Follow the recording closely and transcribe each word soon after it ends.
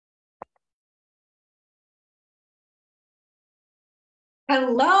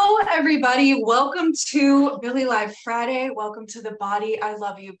Hello, everybody. Welcome to Billy Live Friday. Welcome to the Body I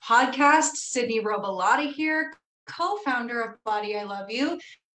Love You podcast. Sydney Robalotti here, co-founder of Body I Love You,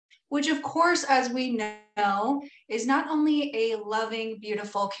 which of course, as we know, is not only a loving,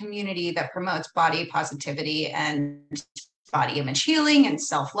 beautiful community that promotes body positivity and body image healing and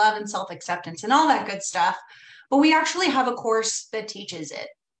self-love and self-acceptance and all that good stuff, but we actually have a course that teaches it.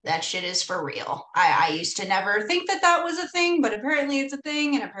 That shit is for real. I used to never think that that was a thing, but apparently it's a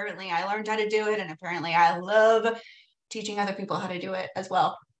thing. And apparently I learned how to do it. And apparently I love teaching other people how to do it as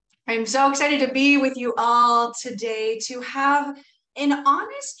well. I'm so excited to be with you all today to have an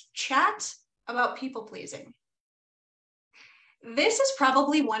honest chat about people pleasing. This is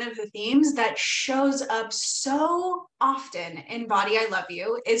probably one of the themes that shows up so often in Body I Love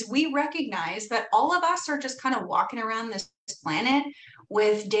You is we recognize that all of us are just kind of walking around this planet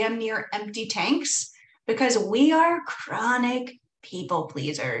with damn near empty tanks because we are chronic people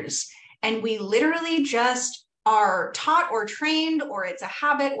pleasers. And we literally just are taught or trained, or it's a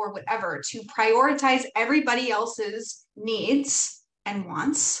habit or whatever, to prioritize everybody else's needs and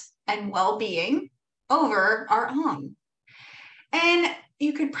wants and well-being over our own. And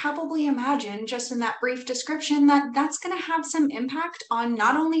you could probably imagine just in that brief description that that's going to have some impact on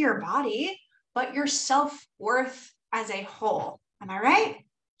not only your body, but your self-worth as a whole. Am I right?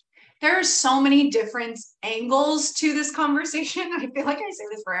 There are so many different angles to this conversation. I feel like I say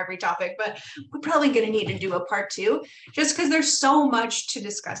this for every topic, but we're probably going to need to do a part two just because there's so much to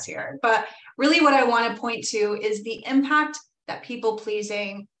discuss here. But really what I want to point to is the impact that people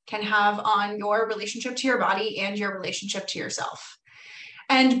pleasing can have on your relationship to your body and your relationship to yourself.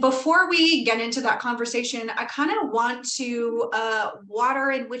 And before we get into that conversation, I kind of want to water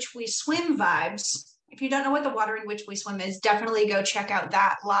in which we swim vibes. If you don't know what the water in which we swim is, definitely go check out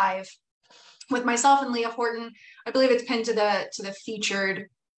that live with myself and Leah Horton. I believe it's pinned to the featured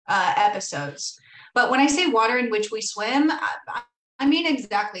episodes. But when I say water in which we swim, I mean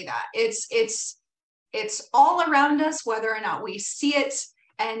exactly that. It's all around us, whether or not we see it.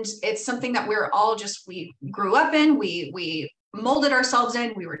 And it's something that we grew up in, we molded ourselves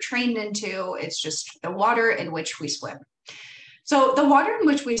in, we were trained into. It's just the water in which we swim. So the water in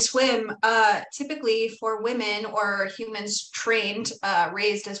which we swim, typically for women or humans trained,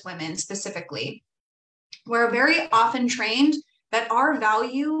 raised as women specifically, we're very often trained that our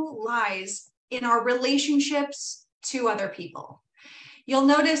value lies in our relationships to other people. You'll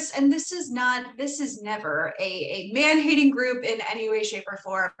notice, and this is never a man-hating group in any way, shape, or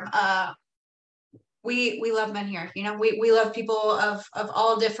form. We love men here. You know, we love people of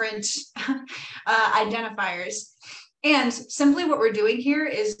all different identifiers. And simply what we're doing here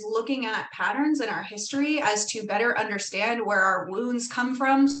is looking at patterns in our history as to better understand where our wounds come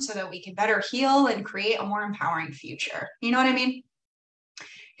from so that we can better heal and create a more empowering future. You know what I mean?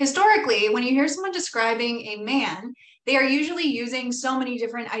 Historically, when you hear someone describing a man, they are usually using so many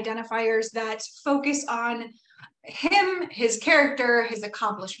different identifiers that focus on him, his character, his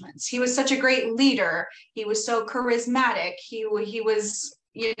accomplishments. He was such a great leader. He was so charismatic. He was,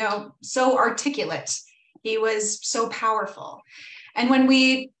 so articulate. He was so powerful. And when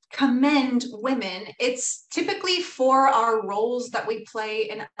we commend women, it's typically for our roles that we play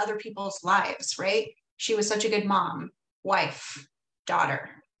in other people's lives, right? She was such a good mom, wife,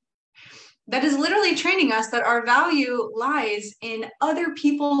 daughter. That is literally training us that our value lies in other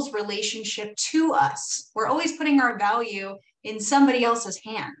people's relationship to us. We're always putting our value in somebody else's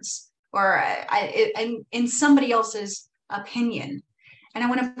hands or in somebody else's opinion. And I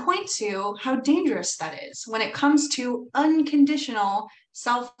want to point to how dangerous that is when it comes to unconditional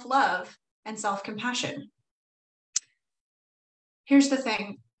self-love and self-compassion. Here's the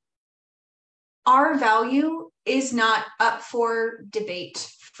thing. Our value is not up for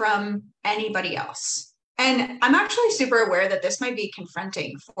debate from anybody else. And I'm actually super aware that this might be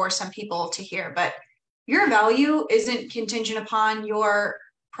confronting for some people to hear, but your value isn't contingent upon your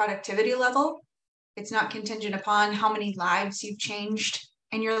productivity level. It's not contingent upon how many lives you've changed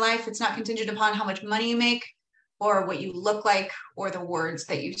in your life. It's not contingent upon how much money you make or what you look like or the words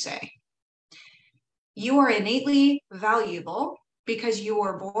that you say. You are innately valuable because you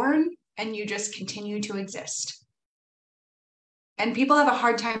were born and you just continue to exist. And people have a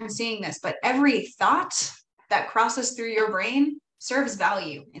hard time seeing this, but every thought that crosses through your brain serves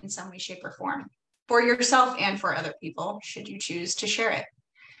value in some way, shape, or form for yourself and for other people, should you choose to share it.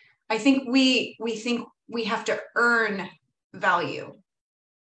 I think we think we have to earn value.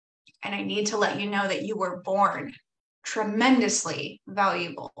 And I need to let you know that you were born tremendously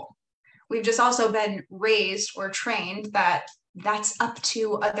valuable. We've just also been raised or trained that that's up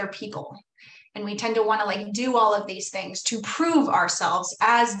to other people. And we tend to want to like do all of these things to prove ourselves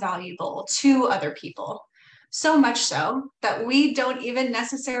as valuable to other people. So much so that we don't even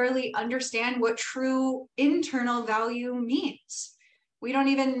necessarily understand what true internal value means. We don't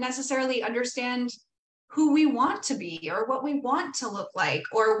even necessarily understand who we want to be or what we want to look like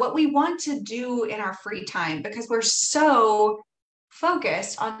or what we want to do in our free time because we're so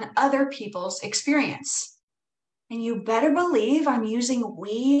focused on other people's experience. And you better believe I'm using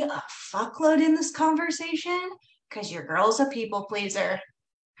we a fuckload in this conversation because your girl's a people pleaser.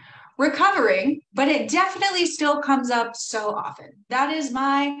 Recovering, but it definitely still comes up so often. That is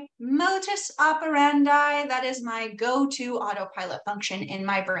my modus operandi. That is my go-to autopilot function in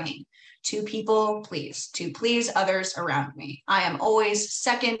my brain to people please, to please others around me. I am always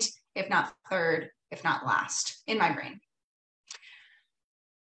second, if not third, if not last in my brain.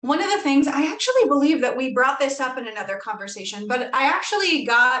 One of the things, I actually believe that we brought this up in another conversation, but I actually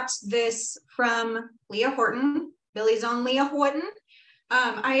got this from Leah Horton, Billy's own Leah Horton.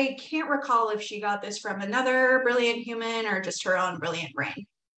 I can't recall if she got this from another brilliant human or just her own brilliant brain.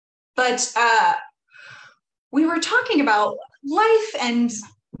 But we were talking about life and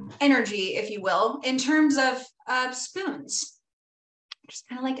energy, if you will, in terms of spoons. Just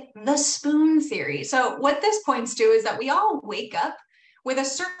kind of like the spoon theory. So what this points to is that we all wake up with a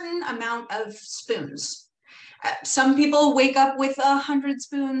certain amount of spoons. Some people wake up with 100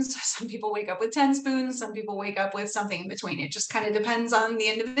 spoons. Some people wake up with 10 spoons. Some people wake up with something in between. It just kind of depends on the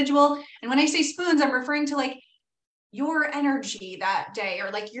individual. And when I say spoons, I'm referring to like your energy that day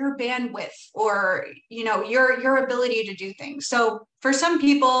or like your bandwidth or, you know, your ability to do things. So for some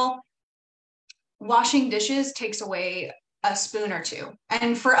people, washing dishes takes away a spoon or two.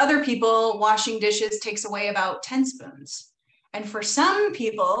 And for other people, washing dishes takes away about 10 spoons. And for some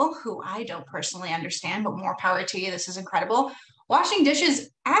people who I don't personally understand, but more power to you, this is incredible. Washing dishes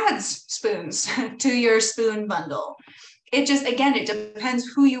adds spoons to your spoon bundle. It just, again, it depends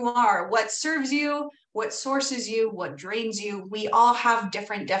who you are, what serves you, what sources you, what drains you. We all have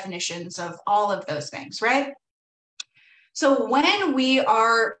different definitions of all of those things, right? So when we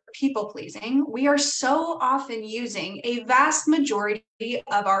are people pleasing, we are so often using a vast majority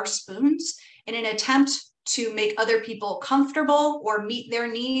of our spoons in an attempt to make other people comfortable or meet their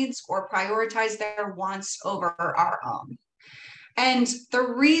needs or prioritize their wants over our own. And the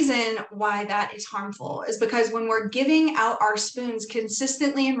reason why that is harmful is because when we're giving out our spoons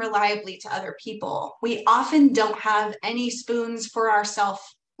consistently and reliably to other people, we often don't have any spoons for ourselves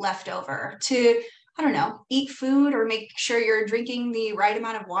left over to, I don't know, eat food or make sure you're drinking the right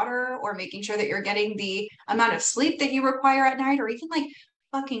amount of water or making sure that you're getting the amount of sleep that you require at night or even like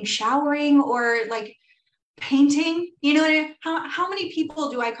fucking showering or like painting. You know what I mean? How many people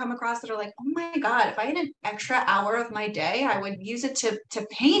do I come across that are like, oh my God, if I had an extra hour of my day, I would use it to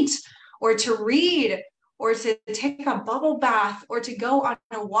paint or to read or to take a bubble bath or to go on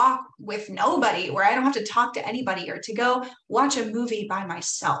a walk with nobody where I don't have to talk to anybody or to go watch a movie by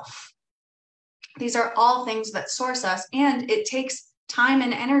myself. These are all things that source us, and it takes time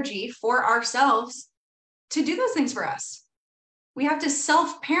and energy for ourselves to do those things for us. We have to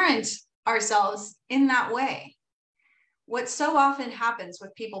self-parent ourselves in that way. What so often happens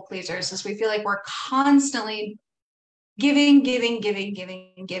with people pleasers is we feel like we're constantly giving.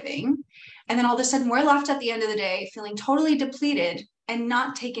 And then all of a sudden we're left at the end of the day feeling totally depleted and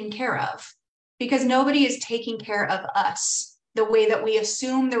not taken care of because nobody is taking care of us the way that we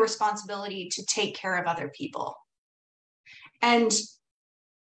assume the responsibility to take care of other people. And,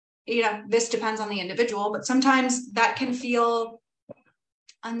 you know, this depends on the individual, but sometimes that can feel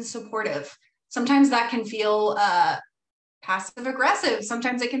unsupportive. Sometimes that can feel passive aggressive.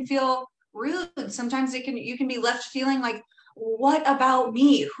 Sometimes it can feel rude. Sometimes you can be left feeling like, what about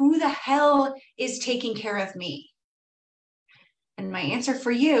me? Who the hell is taking care of me? And my answer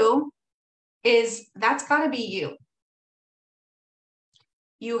for you is that's got to be you.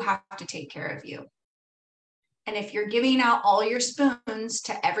 You have to take care of you. And if you're giving out all your spoons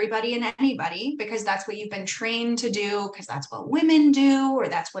to everybody and anybody, because that's what you've been trained to do, because that's what women do, or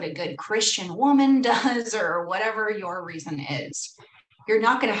that's what a good Christian woman does, or whatever your reason is, you're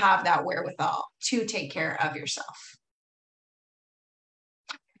not going to have that wherewithal to take care of yourself.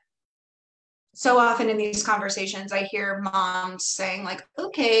 So often in these conversations, I hear moms saying like,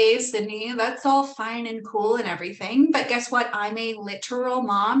 okay, Sydney, that's all fine and cool and everything. But guess what? I'm a literal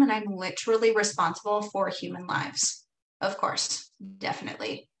mom and I'm literally responsible for human lives. Of course,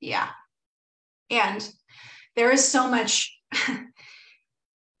 definitely. Yeah. And there is so much,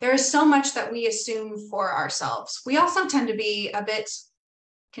 there is so much that we assume for ourselves. We also tend to be a bit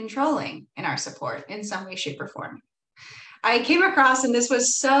controlling in our support in some way, shape, or form. I came across, and this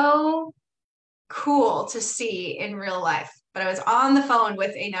was so cool to see in real life. But I was on the phone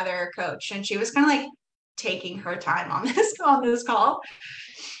with another coach, and she was kind of like taking her time on this call.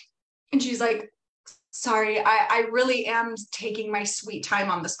 And she's like, sorry, I really am taking my sweet time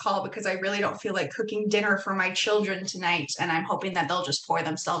on this call because I really don't feel like cooking dinner for my children tonight. And I'm hoping that they'll just pour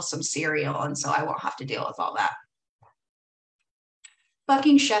themselves some cereal. And so I won't have to deal with all that.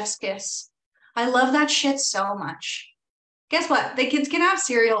 Fucking chef's kiss. I love that shit so much. Guess what? The kids can have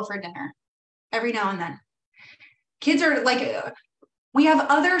cereal for dinner every now and then. Kids are like, we have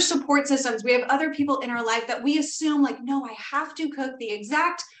other support systems. We have other people in our life that we assume like, no, I have to cook the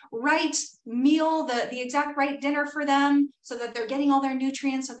exact right meal, the exact right dinner for them so that they're getting all their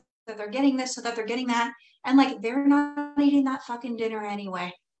nutrients, so that they're getting this, so that they're getting that. And like, they're not eating that fucking dinner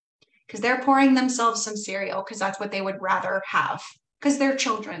anyway, because they're pouring themselves some cereal because that's what they would rather have, because they're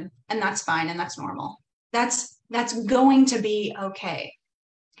children, and that's fine. And that's normal. That's going to be okay.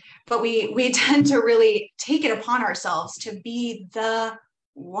 But we tend to really take it upon ourselves to be the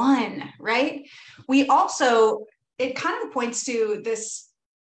one, right? We also, it kind of points to this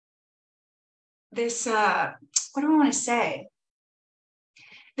what do I want to say?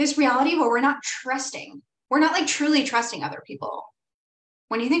 This reality where we're not trusting. We're not like truly trusting other people.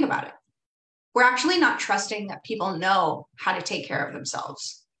 When you think about it, we're actually not trusting that people know how to take care of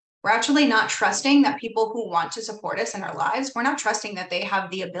themselves. We're actually not trusting that people who want to support us in our lives, we're not trusting that they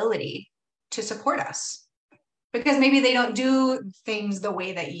have the ability to support us, because maybe they don't do things the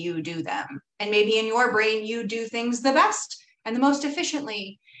way that you do them. And maybe in your brain, you do things the best and the most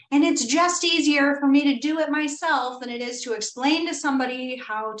efficiently. And it's just easier for me to do it myself than it is to explain to somebody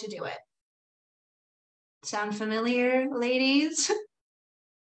how to do it. Sound familiar, ladies?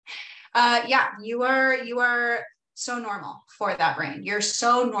 Yeah, you are so normal for that brain. You're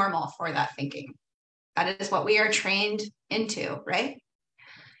so normal for that thinking. That is what we are trained into, right?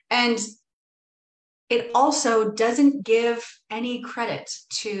 And it also doesn't give any credit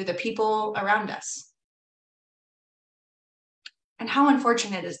to the people around us. And how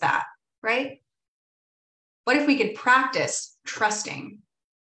unfortunate is that, right? What if we could practice trusting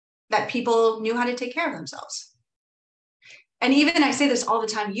that people knew how to take care of themselves? And even I say this all the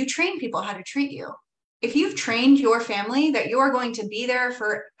time, you train people how to treat you. If you've trained your family that you're going to be there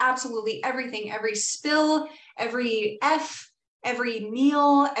for absolutely everything, every spill, every F, every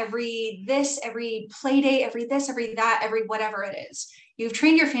meal, every this, every play date, every this, every that, every whatever it is, you've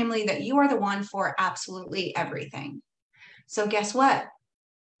trained your family that you are the one for absolutely everything. So guess what?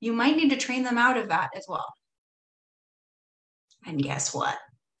 You might need to train them out of that as well. And guess what?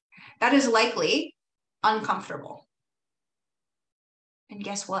 That is likely uncomfortable. And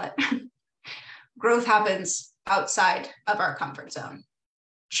guess what? Growth happens outside of our comfort zone.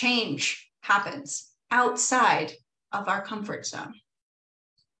 Change happens outside of our comfort zone.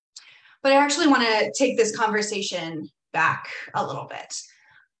 But I actually want to take this conversation back a little bit.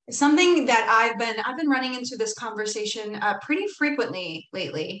 Something that I've been running into this conversation pretty frequently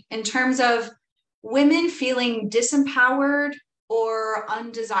lately, in terms of women feeling disempowered or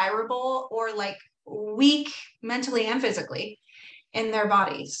undesirable or like weak mentally and physically in their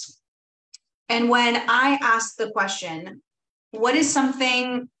bodies. And when I ask the question, what is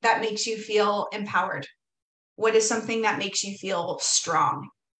something that makes you feel empowered? What is something that makes you feel strong?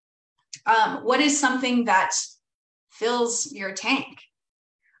 What is something that fills your tank?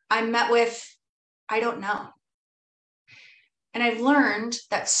 I'm met with, I don't know. And I've learned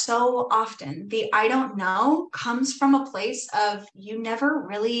that so often the I don't know comes from a place of you never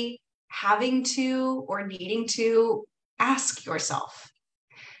really having to or needing to ask yourself.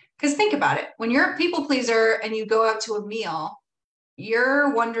 Because think about it. When you're a people pleaser and you go out to a meal,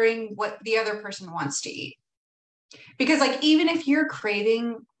 you're wondering what the other person wants to eat. Because like, even if you're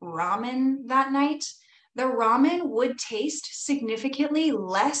craving ramen that night, the ramen would taste significantly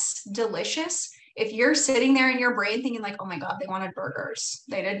less delicious if you're sitting there in your brain thinking like, oh my God, they wanted burgers.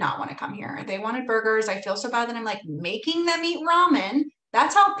 They did not want to come here. They wanted burgers. I feel so bad that I'm like making them eat ramen.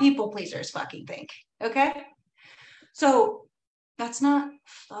 That's how people pleasers fucking think. Okay. So that's not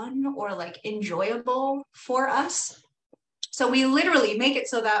fun or like enjoyable for us. So we literally make it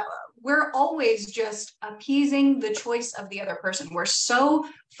so that we're always just appeasing the choice of the other person. We're so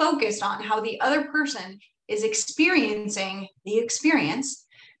focused on how the other person is experiencing the experience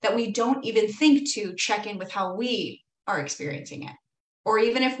that we don't even think to check in with how we are experiencing it. Or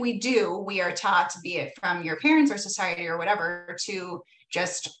even if we do, we are taught, be it from your parents or society or whatever, to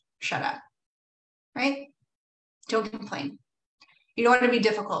just shut up, right? Don't complain. You don't want to be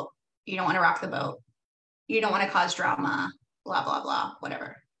difficult. You don't want to rock the boat. You don't want to cause drama, blah, blah, blah,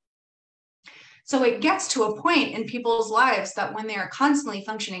 whatever. So it gets to a point in people's lives that when they are constantly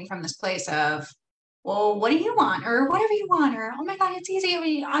functioning from this place of, well, what do you want? Or whatever you want. Or, oh my God, it's easy. I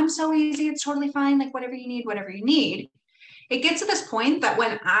mean, I'm so easy. It's totally fine. Like whatever you need, whatever you need. It gets to this point that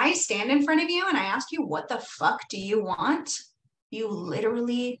when I stand in front of you and I ask you, what the fuck do you want? You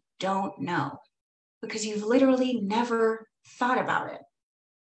literally don't know because you've literally never thought about it.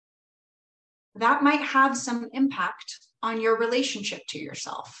 That might have some impact on your relationship to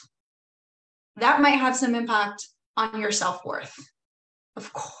yourself. That might have some impact on your self-worth.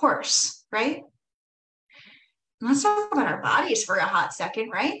 Of course, right? Let's talk about our bodies for a hot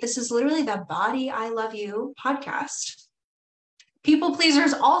second, right? This is literally the Body I Love You podcast. People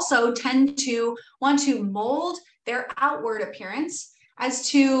pleasers also tend to want to mold their outward appearance as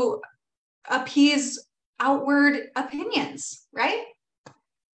to appease outward opinions, right?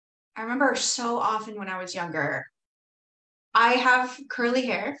 I remember so often when I was younger, I have curly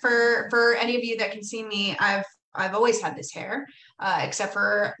hair. For any of you that can see me, I've always had this hair, except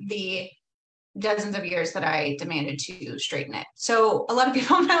for the dozens of years that I demanded to straighten it. So a lot of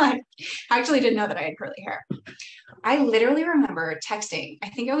people in my life actually didn't know that I had curly hair. I literally remember texting, I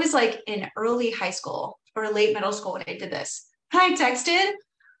think it was like in early high school or late middle school when I did this. I texted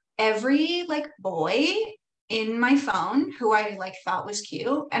every like boy in my phone who I like thought was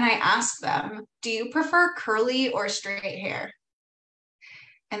cute. And I asked them, do you prefer curly or straight hair?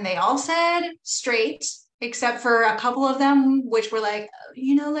 And they all said straight, except for a couple of them, which were like,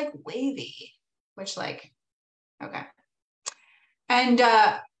 like wavy, which like, okay. And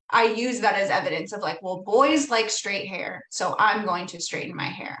I use that as evidence of like, well, boys like straight hair. So I'm going to straighten my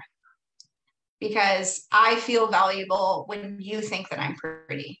hair because I feel valuable when you think that I'm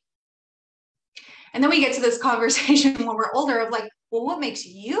pretty. And then we get to this conversation when we're older of like, well, what makes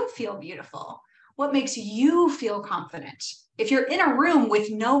you feel beautiful? What makes you feel confident? If you're in a room with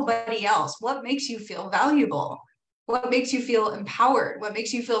nobody else, what makes you feel valuable? What makes you feel empowered? What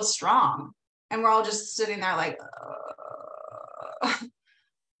makes you feel strong? And we're all just sitting there like,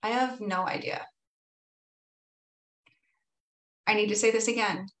 I have no idea. I need to say this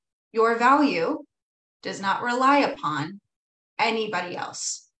again. Your value does not rely upon anybody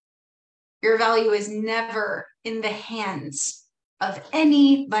else. Your value is never in the hands of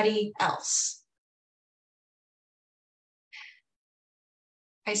anybody else.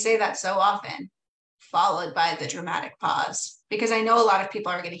 I say that so often, followed by the dramatic pause, because I know a lot of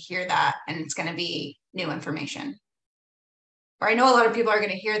people are going to hear that and it's going to be new information. Or I know a lot of people are going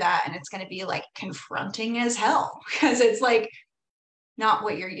to hear that and it's going to be like confronting as hell because it's like not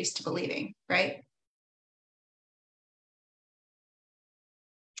what you're used to believing, right?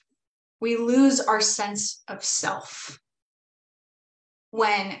 We lose our sense of self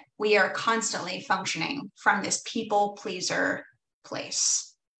when we are constantly functioning from this people pleaser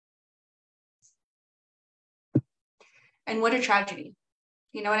place. And what a tragedy.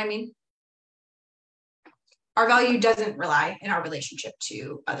 You know what I mean? Our value doesn't rely in our relationship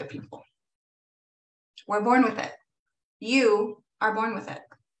to other people. We're born with it. You are born with it.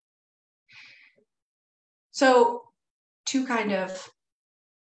 So to kind of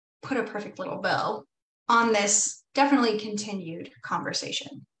put a perfect little bow on this definitely continued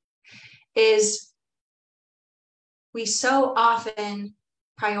conversation is we so often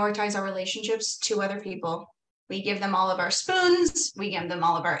prioritize our relationships to other people. We give them all of our spoons, we give them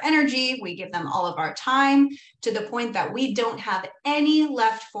all of our energy, we give them all of our time to the point that we don't have any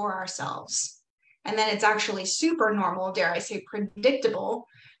left for ourselves. And then it's actually super normal, dare I say predictable,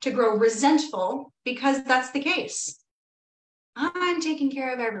 to grow resentful because that's the case. I'm taking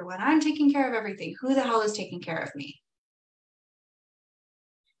care of everyone. I'm taking care of everything. Who the hell is taking care of me?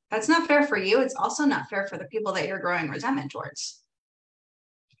 That's not fair for you. It's also not fair for the people that you're growing resentment towards.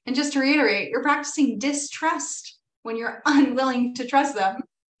 And just to reiterate, you're practicing distrust when you're unwilling to trust them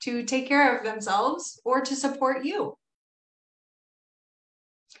to take care of themselves or to support you.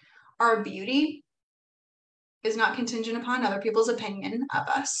 Our beauty is not contingent upon other people's opinion of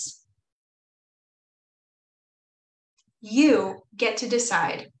us. You get to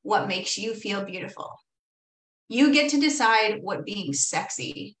decide what makes you feel beautiful. You get to decide what being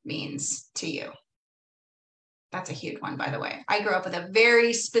sexy means to you. That's a huge one, by the way. I grew up with a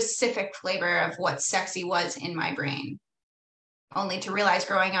very specific flavor of what sexy was in my brain. Only to realize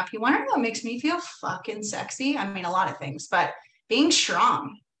growing up, you wonder what makes me feel fucking sexy? I mean, a lot of things, but being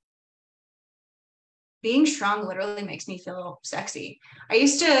strong. Being strong literally makes me feel sexy. I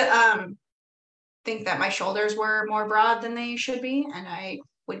used to think that my shoulders were more broad than they should be, and I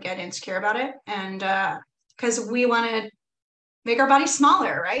would get insecure about it. And because we want to make our body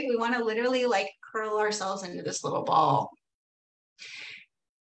smaller, right? We want to literally like curl ourselves into this little ball.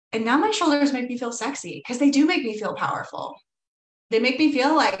 And now my shoulders make me feel sexy because they do make me feel powerful. They make me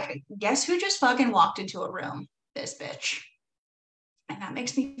feel like, guess who just fucking walked into a room? This bitch. And that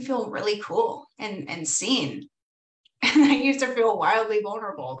makes me feel really cool and seen. And I used to feel wildly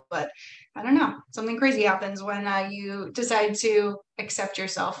vulnerable, but I don't know. Something crazy happens when you decide to accept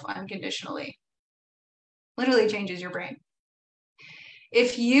yourself unconditionally. Literally changes your brain.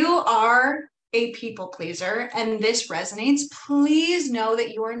 If you are a people pleaser and this resonates, please know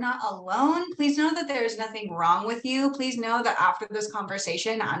that you are not alone. Please know that there's nothing wrong with you. Please know that after this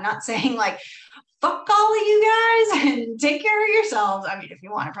conversation, I'm not saying like, fuck all of you guys and take care of yourselves. I mean, if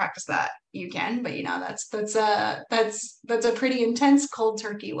you want to practice that, you can, but you know, that's a pretty intense cold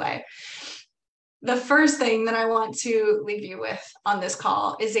turkey way. The first thing that I want to leave you with on this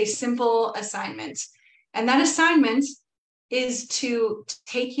call is a simple assignment. And that assignment is to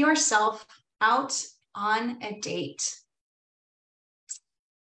take yourself out on a date.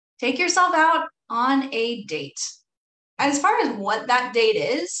 Take yourself out on a date. As far as what that date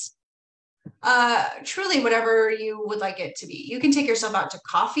is, truly whatever you would like it to be. You can take yourself out to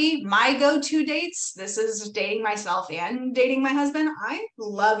coffee. My go-to dates, this is dating myself and dating my husband. I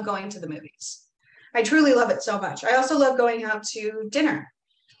love going to the movies. I truly love it so much. I also love going out to dinner.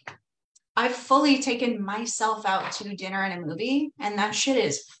 I've fully taken myself out to dinner and a movie, and that shit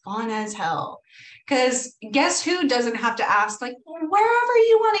is fun as hell. Because guess who doesn't have to ask, like, wherever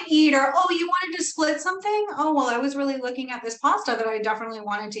you want to eat, or, oh, you wanted to split something? Oh, well, I was really looking at this pasta that I definitely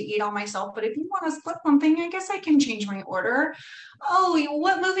wanted to eat all myself, but if you want to split something, I guess I can change my order. Oh,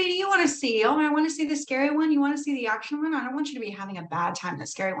 what movie do you want to see? Oh, I want to see the scary one. You want to see the action one? I don't want you to be having a bad time, the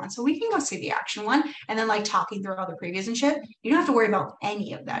scary one. So we can go see the action one. And then like talking through all the previews and shit. You don't have to worry about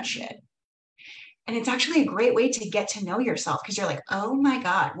any of that shit. And it's actually a great way to get to know yourself because you're like, oh my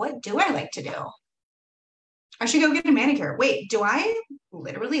God, what do I like to do? I should go get a manicure. Wait, do I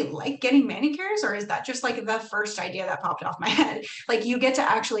literally like getting manicures, or is that just like the first idea that popped off my head? Like you get to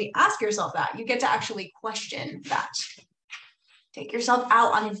actually ask yourself that. You get to actually question that. Take yourself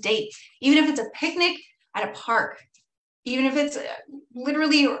out on a date, even if it's a picnic at a park, even if it's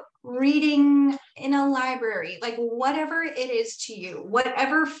literally reading in a library, like whatever it is to you,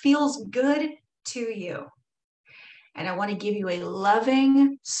 whatever feels good to you. And I want to give you a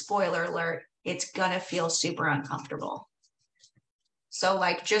loving spoiler alert. It's gonna feel super uncomfortable. So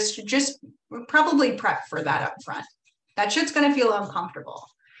like just probably prep for that up front. That shit's gonna feel uncomfortable.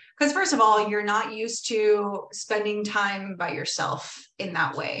 Because first of all, you're not used to spending time by yourself in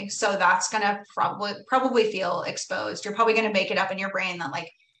that way. So that's gonna probably feel exposed. You're probably gonna make it up in your brain that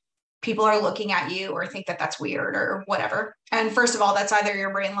like people are looking at you or think that that's weird or whatever. And first of all, that's either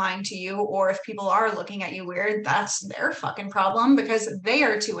your brain lying to you, or if people are looking at you weird, that's their fucking problem because they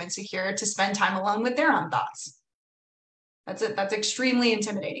are too insecure to spend time alone with their own thoughts. That's it. That's extremely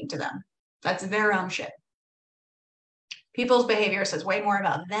intimidating to them. That's their own shit. People's behavior says way more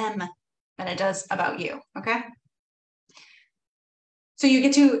about them than it does about you. Okay. So you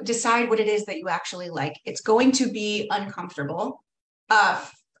get to decide what it is that you actually like. It's going to be uncomfortable.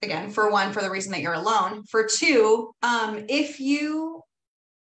 Again, for one, for the reason that you're alone. For two, if you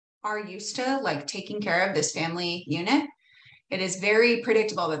are used to like taking care of this family unit, it is very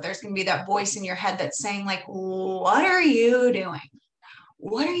predictable that there's going to be that voice in your head that's saying like, what are you doing?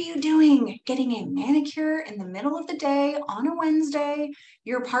 What are you doing getting a manicure in the middle of the day on a Wednesday?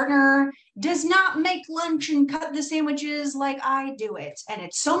 Your partner does not make lunch and cut the sandwiches like I do it. And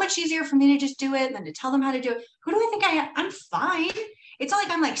it's so much easier for me to just do it than to tell them how to do it. Who do I think I am? I'm fine. It's not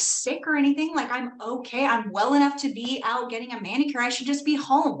like I'm like sick or anything. Like I'm okay. I'm well enough to be out getting a manicure. I should just be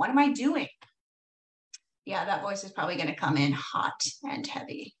home. What am I doing? Yeah, that voice is probably going to come in hot and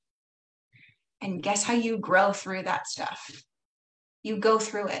heavy. And guess how you grow through that stuff? You go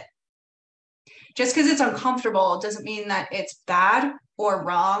through it. Just because it's uncomfortable doesn't mean that it's bad or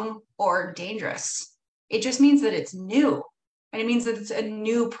wrong or dangerous. It just means that it's new. And it means that it's a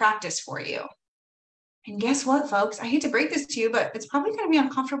new practice for you. And guess what, folks? I hate to break this to you, but it's probably going to be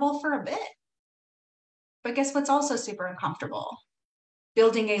uncomfortable for a bit. But guess what's also super uncomfortable?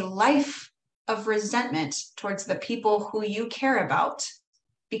 Building a life of resentment towards the people who you care about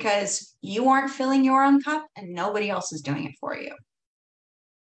because you aren't filling your own cup and nobody else is doing it for you.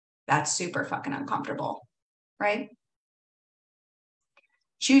 That's super fucking uncomfortable, right?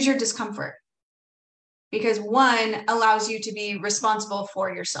 Choose your discomfort because one allows you to be responsible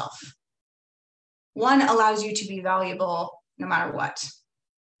for yourself. One allows you to be valuable no matter what.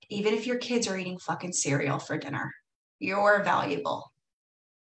 Even if your kids are eating fucking cereal for dinner, you're valuable.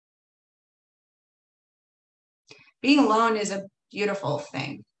 Being alone is a beautiful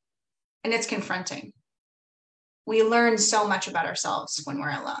thing, and it's confronting. We learn so much about ourselves when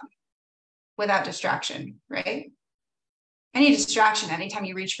we're alone without distraction, right? Any distraction, anytime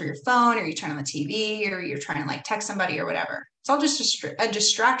you reach for your phone or you turn on the TV or you're trying to like text somebody or whatever, it's all just a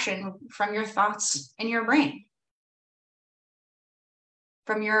distraction from your thoughts in your brain,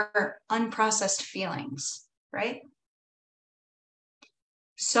 from your unprocessed feelings, right?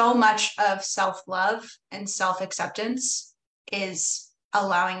 So much of self-love and self-acceptance is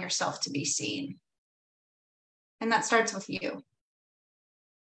allowing yourself to be seen. And that starts with you.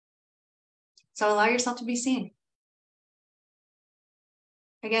 So allow yourself to be seen.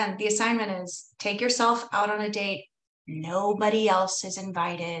 Again, the assignment is take yourself out on a date. Nobody else is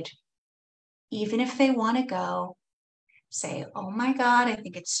invited. Even if they want to go, say, oh my God, I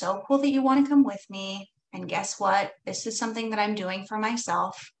think it's so cool that you want to come with me. And guess what? This is something that I'm doing for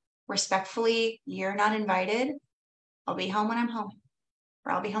myself. Respectfully, you're not invited. I'll be home when I'm home.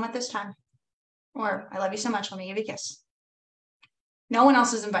 Or I'll be home at this time. Or I love you so much. Let me give you a kiss. No one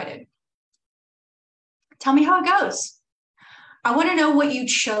else is invited. Tell me how it goes. I want to know what you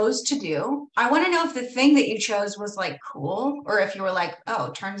chose to do. I want to know if the thing that you chose was like cool, or if you were like,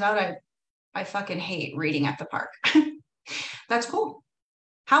 oh, turns out I fucking hate reading at the park. That's cool.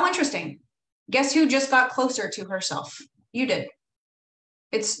 How interesting. Guess who just got closer to herself? You did.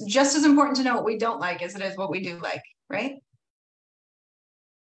 It's just as important to know what we don't like as it is what we do like, right?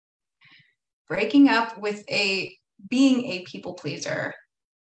 Breaking up with being a people pleaser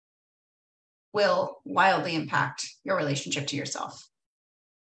will wildly impact your relationship to yourself.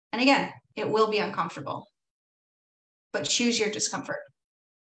 And again, it will be uncomfortable, but choose your discomfort.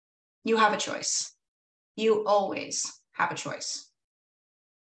 You have a choice. You always have a choice.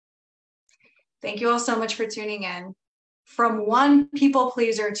 Thank you all so much for tuning in. From one people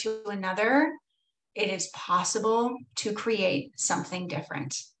pleaser to another, it is possible to create something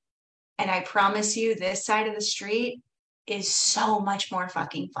different. And I promise you, this side of the street is so much more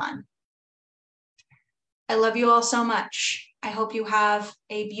fucking fun. I love you all so much. I hope you have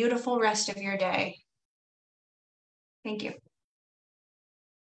a beautiful rest of your day. Thank you.